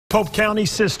Pope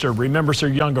County's sister remembers her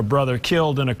younger brother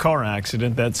killed in a car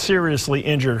accident that seriously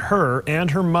injured her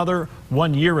and her mother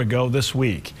 1 year ago this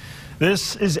week.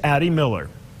 This is Addie Miller,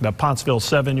 the Pottsville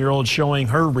 7-year-old, showing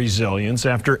her resilience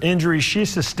after injuries she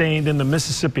sustained in the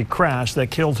Mississippi crash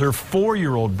that killed her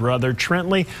 4-year-old brother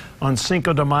Trentley on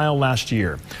Cinco de Mayo last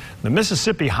year. The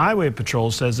Mississippi Highway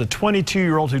Patrol says a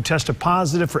 22-year-old who tested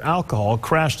positive for alcohol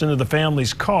crashed into the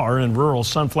family's car in rural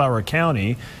Sunflower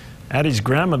County. Addie's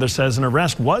grandmother says an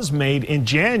arrest was made in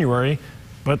January,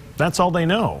 but that's all they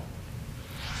know.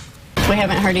 We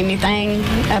haven't heard anything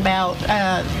about,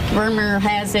 rumor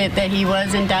has it that he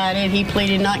was indicted, he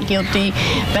pleaded not guilty,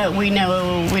 but we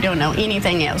don't know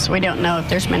anything else. We don't know if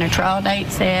there's been a trial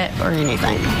date set or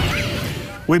anything.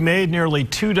 We made nearly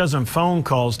 24 phone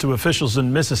calls to officials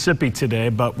in Mississippi today,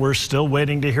 but we're still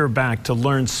waiting to hear back to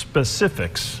learn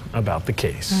specifics about the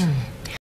case.